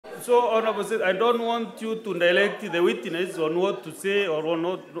So, Honorable State, I don't want you to direct the witness on what to say or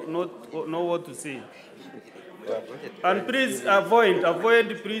not know what to say. And please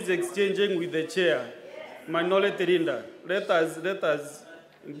avoid please exchanging with the chair. Minority leader, let us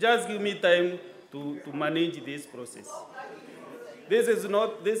just give me time to manage this process. This is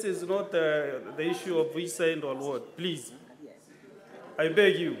not the issue of which side or what. Please, I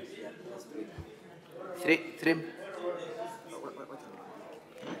beg you. Three.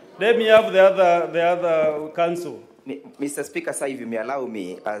 Let me have the other counsel. Mr. Speaker, sir, if you may allow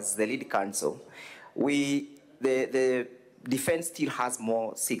me, as the lead counsel, the defense still has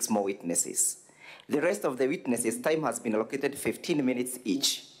 6 more witnesses. The rest of the witnesses, time has been allocated 15 minutes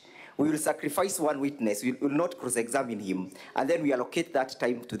each. We will sacrifice one witness, we will not cross-examine him, and then we allocate that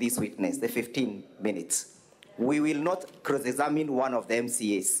time to this witness, the 15 minutes. We will not cross-examine one of the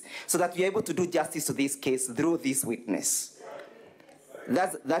MCAs, so that we are able to do justice to this case through this witness.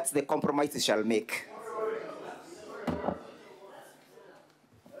 That's the compromise we shall make.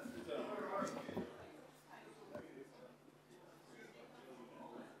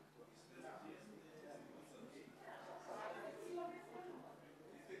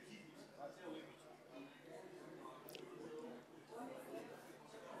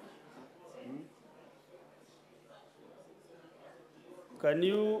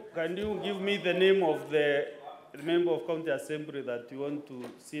 Can you give me the name of the member of County Assembly that you want to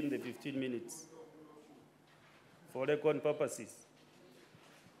see in the 15 minutes for record purposes?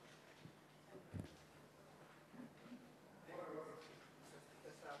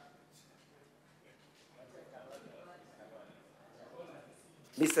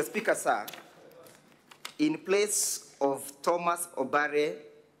 Mr. Speaker, sir, in place of Thomas Obare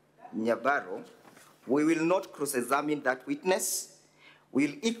Nyabaro, we will not cross-examine that witness. We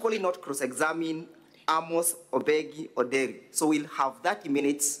will equally not cross-examine Amos Obegi Oderi. So we'll have 30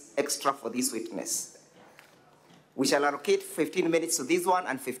 minutes extra for this witness. We shall allocate 15 minutes to this one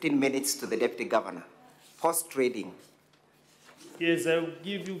and 15 minutes to the Deputy Governor. Post-trading. Yes, I will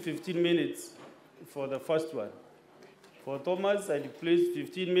give you 15 minutes for the first one. For Thomas, I place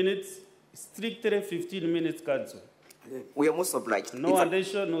 15 minutes, strictly 15 minutes, Council. We are most obliged. No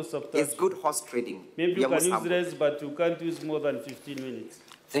addition, no subtraction. It's good horse trading. Maybe you can use less, but you can't use more than 15 minutes.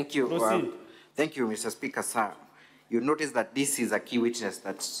 Thank you. Proceed. Thank you, Mr. Speaker, sir. You notice that this is a key witness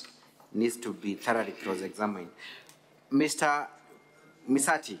that needs to be thoroughly cross-examined. Mr.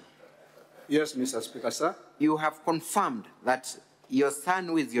 Misati. Yes, Mr. Speaker, sir. You have confirmed that your son,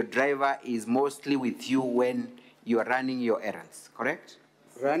 who is your driver, is mostly with you when you are running your errands, correct?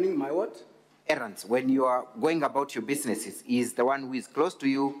 Running my what? Errands. When you are going about your businesses, he is the one who is close to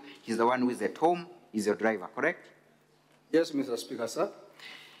you, he's the one who is at home, he's your driver, correct? Yes, Mr. Speaker, sir.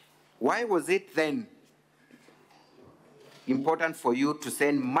 Why was it then important for you to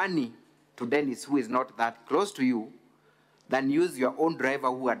send money to Dennis, who is not that close to you, than use your own driver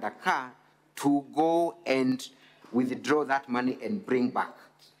who had a car to go and withdraw that money and bring back?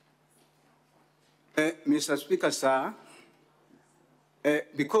 Mr. Speaker, sir,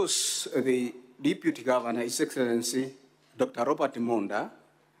 because the Deputy Governor, His Excellency, Dr. Robert Monda,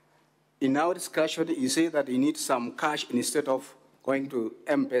 in our discussion, he said that he needs some cash instead of going to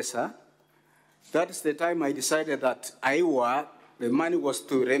M-Pesa. That is the time I decided that the money was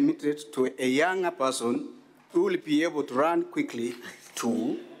to remit it to a younger person who will be able to run quickly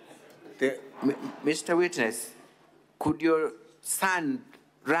to the... Mr. Witness, could your son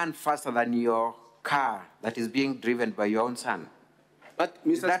run faster than your car that is being driven by your own son? But,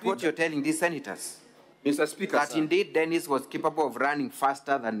 Mr. Is that Speaker, what you're telling these senators? Mr. Speaker, that sir, indeed Dennis was capable of running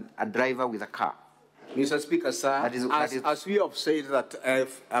faster than a driver with a car? Mr. Speaker, sir, as we have said that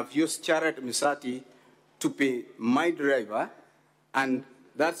I've used Charlotte Misati to be my driver, and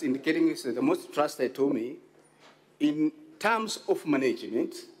that's indicating is the most trusted to me. In terms of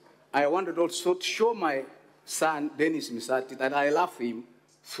management, I wanted also to show my son, Dennis Misati, that I love him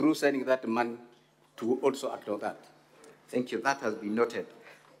through sending that money to also act on that. Thank you. That has been noted.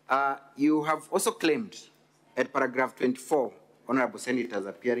 You have also claimed at paragraph 24, Honorable Senators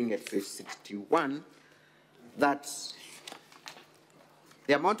appearing at page 61, that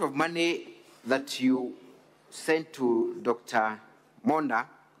the amount of money that you sent to Dr. Monda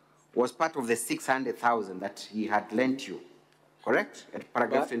was part of the 600,000 that he had lent you, correct? At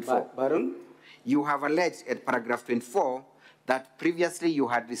paragraph 24. Baron? You have alleged at paragraph 24 that previously you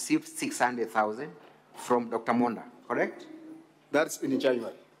had received 600,000 from Dr. Monda, correct? That's in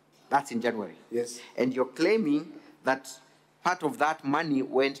January. That's in January? Yes. And you're claiming that part of that money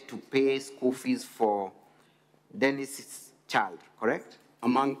went to pay school fees for Dennis's child, correct?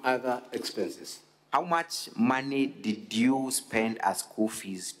 Among other expenses. How much money did you spend as school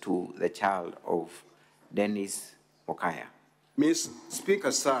fees to the child of Dennis Mokaya? Ms.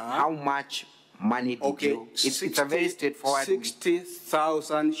 Speaker, sir. How much money did you? It's a very straightforward.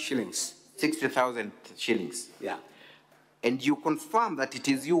 60,000 shillings. 60,000 shillings. Yeah. And you confirm that it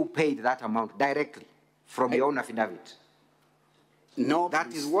is you who paid that amount directly from your own affidavit? No.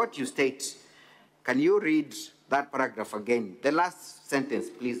 That is what you state. Can you read that paragraph again? The last sentence,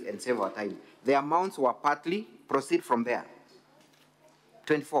 please, and save our time. The amounts were partly, proceed from there.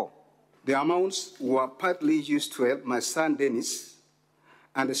 24. The amounts were partly used to help my son Dennis,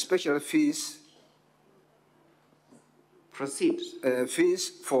 and the special fees. Proceed. Fees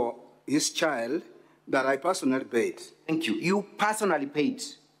for his child that I personally paid. Thank you. You personally paid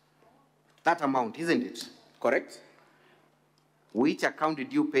that amount, isn't it? Correct. Which account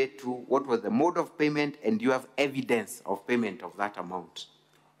did you pay to? What was the mode of payment? And you have evidence of payment of that amount?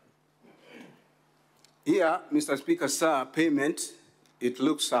 Here, Mr. Speaker, sir, payment, it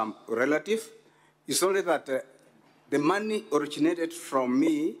looks relative. It's only that the money originated from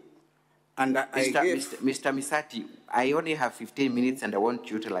me, and Mr. Misati, I only have 15 minutes and I want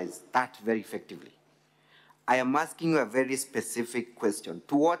to utilize that very effectively. I am asking you a very specific question.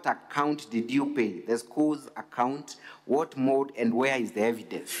 To what account did you pay? The school's account, what mode, and where is the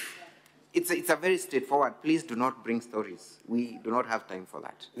evidence? It's a very straightforward. Please do not bring stories. We do not have time for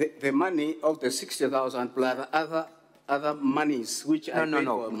that. The money of the 60,000 plus other monies which I paid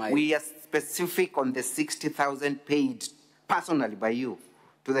for my... We are specific on the 60,000 paid personally by you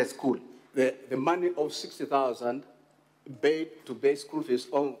to the school. The money of 60,000 paid to pay school fees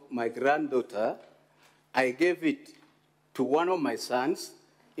of my granddaughter, I gave it to one of my sons,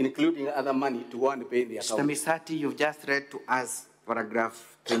 including other money to one to pay in the account. Mr. Misati, you've just read to us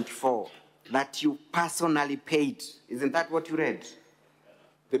paragraph 24, that you personally paid. Isn't that what you read?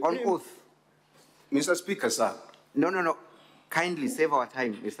 On oath. Mr. Speaker, sir. No. Kindly save our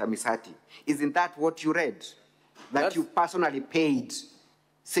time, Mr. Misati. Isn't that what you read? That you personally paid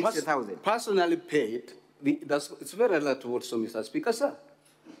 60,000? Personally paid, it's very relative also, Mr. Speaker, sir.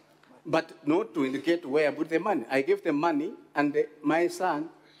 But not to indicate where I put the money. I gave the money, and my son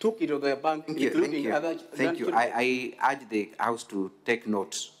took it to the bank, including other... Thank you. I urge the House to take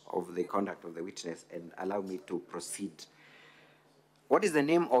note of the conduct of the witness and allow me to proceed. What is the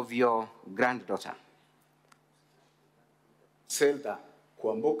name of your granddaughter? Zelda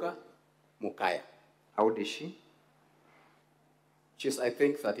Kwamboka Mukaya. How old is she? She's, I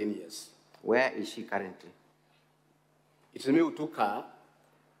think, 13 years. Where is she currently? It's me who took her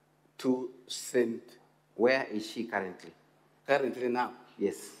to St. Where is she currently? Currently now?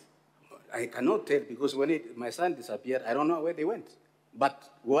 Yes. I cannot tell because when my son disappeared, I don't know where they went. But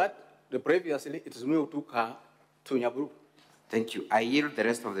previously, it is me who took her to Njiru. Thank you. I yield the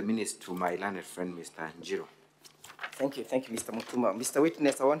rest of the minutes to my learned friend, Mr. Njiru. Thank you, Mr. Mutuma. Mr.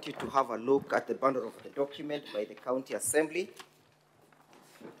 Witness, I want you to have a look at the bundle of the document by the County Assembly.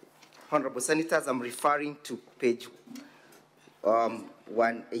 Honorable Senators, I'm referring to page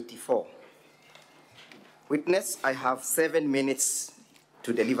 184. Witness, I have 7 minutes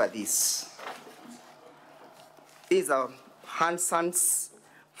to deliver this. These are Hanson's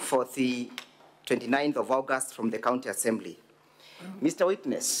for the 29th of August from the County Assembly. Mr.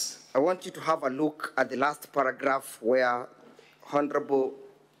 Witness, I want you to have a look at the last paragraph where Honorable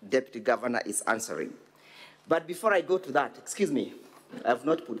Deputy Governor is answering. But before I go to that, excuse me, I have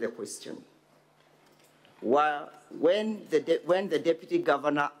not put the question. When the Deputy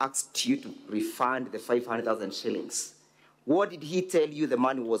Governor asked you to refund the 500,000 shillings, what did he tell you the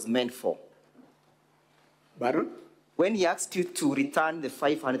money was meant for? Pardon? When he asked you to return the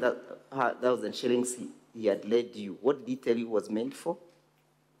 500,000 shillings he had lent you, what did he tell you was meant for?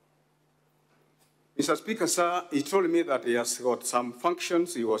 Mr. Speaker, sir, he told me that he has got some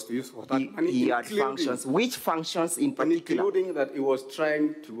functions he was to use for that money. He had functions. Which functions in particular? Including that he was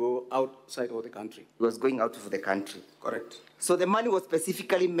trying to go outside of the country. He was going out of the country. Correct. So the money was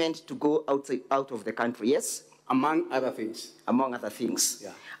specifically meant to go out of the country, yes? Among other things. Among other things.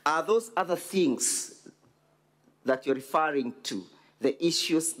 Yeah. Are those other things that you're referring to the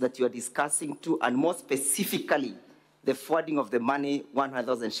issues that you're discussing to, and more specifically, the forwarding of the money,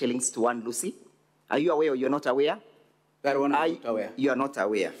 100,000 shillings to one Lucy? Are you aware or you're not aware? That one I'm not aware. You are not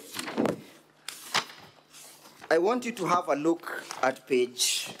aware. I want you to have a look at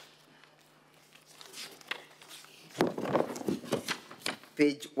page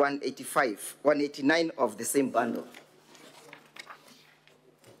 185, 189 of the same bundle.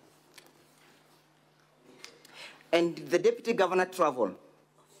 And the Deputy Governor traveled.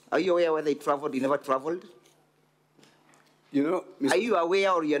 Are you aware whether he traveled, he never traveled? You know, Are you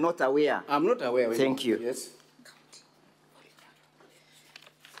aware or you're not aware? I'm not aware. Thank you. Yes.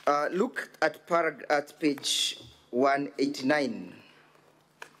 Look at page 189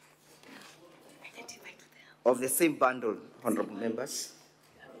 of the same bundle, honorable members.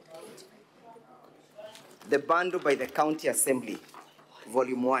 The bundle by the County Assembly,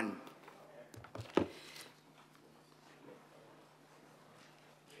 volume 1.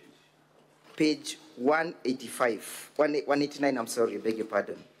 Page 185, 189, I'm sorry, beg your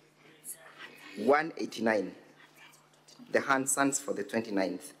pardon. 189. The Hansons for the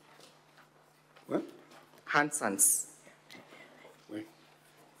 29th. What? Hansons. Wait.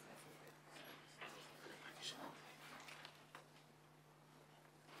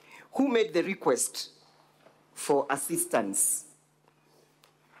 Who made the request for assistance?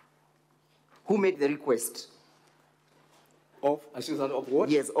 Who made the request? Of assistance of what?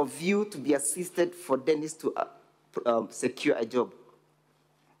 Yes, of you to be assisted for Dennis to secure a job.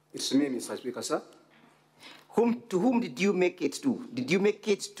 It's me, Mr. Speaker, sir. To whom did you make it to? Did you make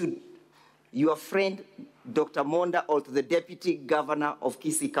it to your friend, Dr. Monda, or to the Deputy Governor of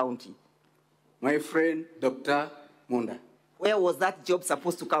Kisii County? My friend, Dr. Monda. Where was that job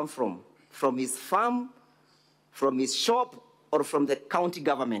supposed to come from? From his farm, from his shop, or from the county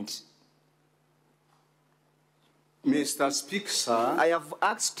government? Mr. Speaker, sir. I have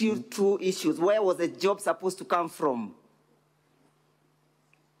asked you 2 issues. Where was the job supposed to come from?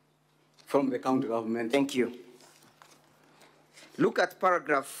 From the county government. Thank you. Look at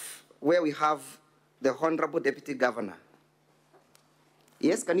paragraph where we have the Honorable Deputy Governor.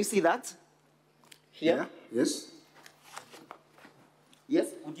 Yes, can you see that? Here? Yeah. Yes. Yes,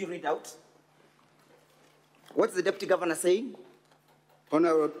 would you read out? What's the Deputy Governor saying?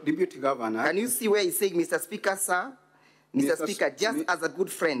 Honorable Deputy Governor. Can you see where he's saying, Mr. Speaker, sir? Mr. Speaker, just as a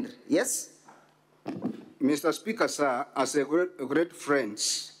good friend, yes? Mr. Speaker, sir, as great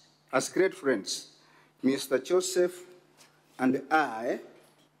friends, Mr. Joseph and I,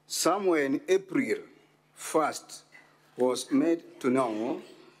 somewhere in April 1st, was made to know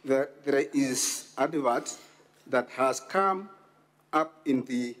that there is advert that has come up in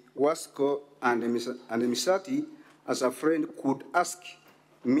the Wasco and Misati, as a friend could ask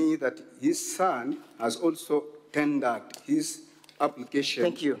me that his son has also tendered his application.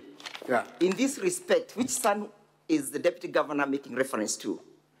 Thank you. Yeah. In this respect, which son is the Deputy Governor making reference to?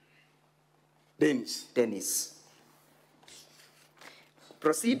 Dennis. Dennis.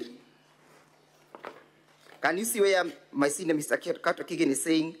 Proceed. Can you see where my senior Mr. Kato Kigen is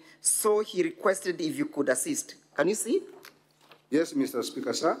saying, so he requested if you could assist? Can you see? Yes, Mr.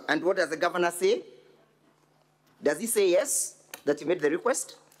 Speaker, sir. And what does the governor say? Does he say yes, that you made the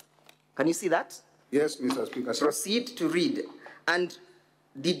request? Can you see that? Yes, Mr. Speaker, sir. Proceed to read. And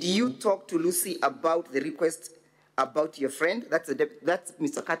did you talk to Lucy about the request about your friend? That's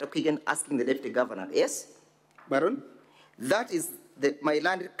Mr. Kato Kigen asking the Deputy Governor, yes? Baron? That is my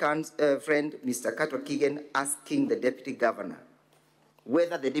landed friend, Mr. Kato Kigen, asking the Deputy Governor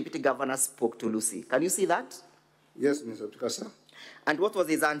whether the Deputy Governor spoke to Lucy. Can you see that? Yes, Mr. Speaker, sir. And what was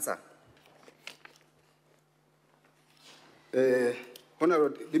his answer?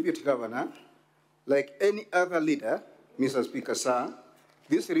 Honorable Deputy Governor, like any other leader, Mr. Speaker, sir,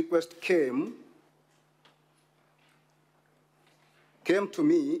 this request came to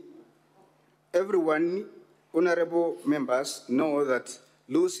me. Everyone, honorable members, know that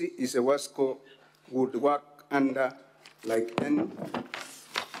Lucy is a Wasco, would work under like any.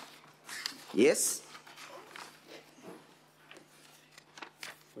 Yes.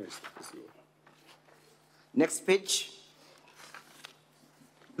 Next page.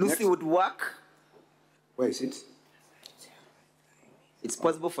 Lucy would work. Where is it? It's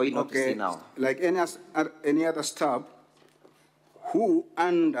possible for you not to see now. Like any other staff who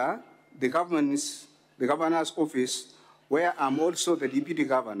under the governor's office, where I'm also the deputy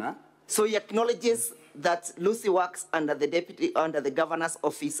governor. So he acknowledges that Lucy works under the governor's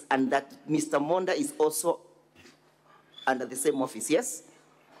office and that Mr. Monda is also under the same office, yes?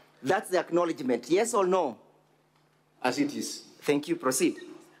 That's the acknowledgement, yes or no? As it is. Thank you, proceed.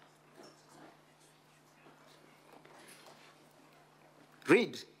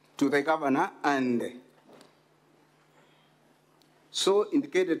 Read. To the governor and so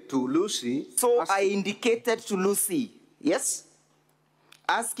indicated to Lucy. So I indicated to Lucy, yes?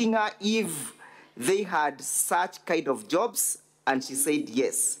 Asking her if they had such kind of jobs, and she said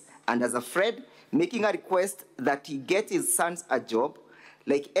yes. And as a friend, making a request that he get his sons a job,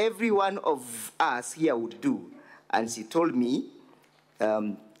 like every one of us here would do. And she told me,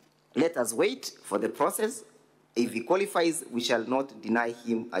 let us wait for the process. If he qualifies, we shall not deny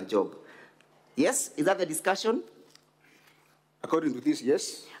him a job. Yes, is that the discussion? According to this,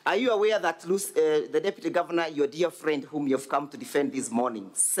 yes. Are you aware that the Deputy Governor, your dear friend whom you've come to defend this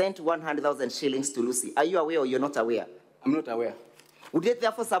morning, sent 100,000 shillings to Lucy? Are you aware or you're not aware? I'm not aware. Would it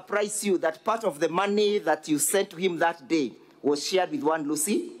therefore surprise you that part of the money that you sent to him that day was shared with one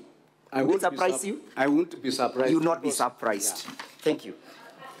Lucy? Would it surprise you? I won't be surprised. You will not be surprised. Yeah. Thank you.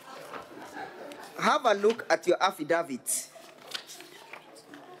 Have a look at your affidavit.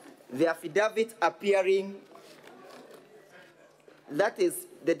 The affidavit appearing, that is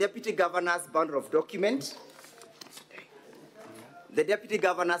the Deputy Governor's bundle of document. The Deputy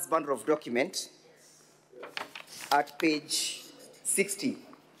Governor's bundle of document at page 60.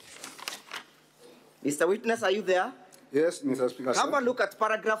 Mr. Witness, are you there? Yes, Mr. Speaker. Have a look at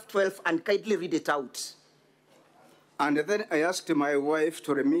paragraph 12 and kindly read it out. And then I asked my wife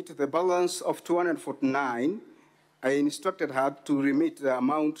to remit the balance of 249. I instructed her to remit the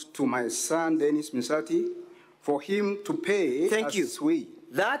amount to my son, Dennis Misati, for him to pay. Thank you.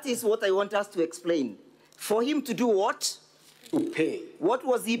 That is what I want us to explain. For him to do what? To pay. What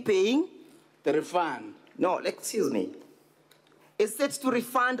was he paying? The refund. No, excuse me. Is it to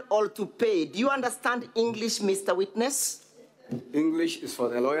refund or to pay? Do you understand English, Mr. Witness? English is for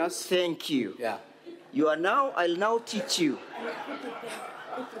the lawyers. Thank you. Yeah. You are now, I'll now teach you.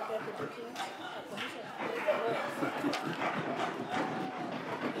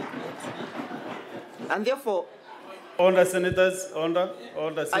 And therefore, Order, senators, order,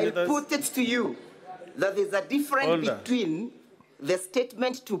 senators. I'll put it to you that there's a difference between the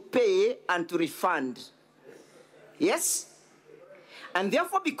statement to pay and to refund. Yes? And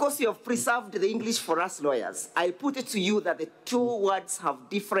therefore, because you have preserved the English for us lawyers, I put it to you that the two words have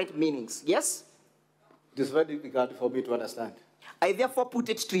different meanings. Yes? It is very difficult for me to understand. I therefore put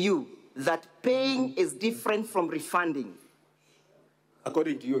it to you that paying is different from refunding.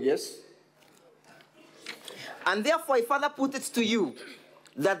 According to you, yes? And therefore, I further put it to you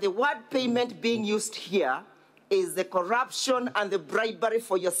that the word payment being used here is the corruption and the bribery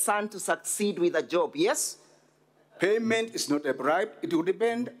for your son to succeed with a job. Yes? Payment is not a bribe. It will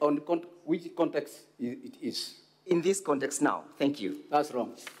depend on which context it is. In this context now. Thank you. That's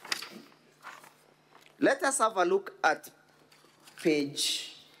wrong. Let us have a look at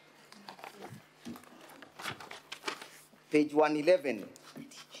page 111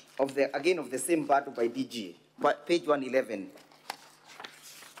 of the same battle by DG. Page 111,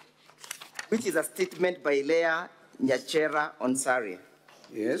 which is a statement by Leah Nyachera Onsari.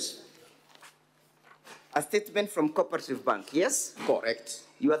 Yes. A statement from Cooperative Bank, yes? Correct.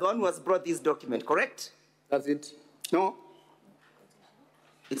 You are the one who has brought this document, correct? That's it. No.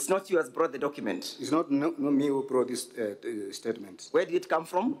 It's not you who has brought the document. It's not me who brought this statement. Where did it come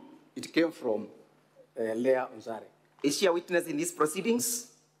from? It came from Leah Onsari. Is she a witness in these proceedings?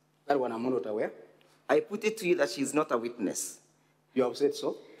 That one I'm not aware. I put it to you that she is not a witness. You have said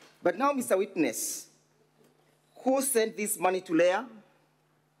so. But now, Mr. Witness, who sent this money to Leah?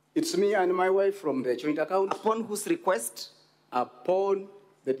 It's me and my wife from the joint account. Upon whose request? Upon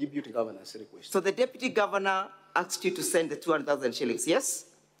the Deputy Governor's request. So the Deputy Governor asked you to send the 200,000 shillings, yes?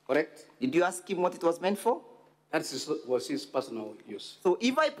 Correct. Did you ask him what it was meant for? That was his personal use. So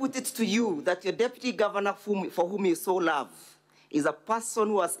if I put it to you that your Deputy Governor for whom you so love is a person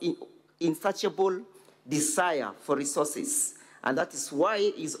who has insatiable desire for resources, and that is why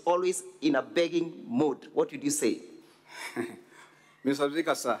he's always in a begging mood, what would you say? Mr.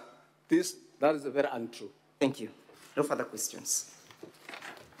 Speaker, sir, that is very untrue. Thank you. No further questions.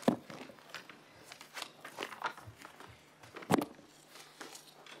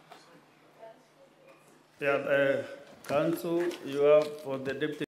 Yeah, Council, you have for the Deputy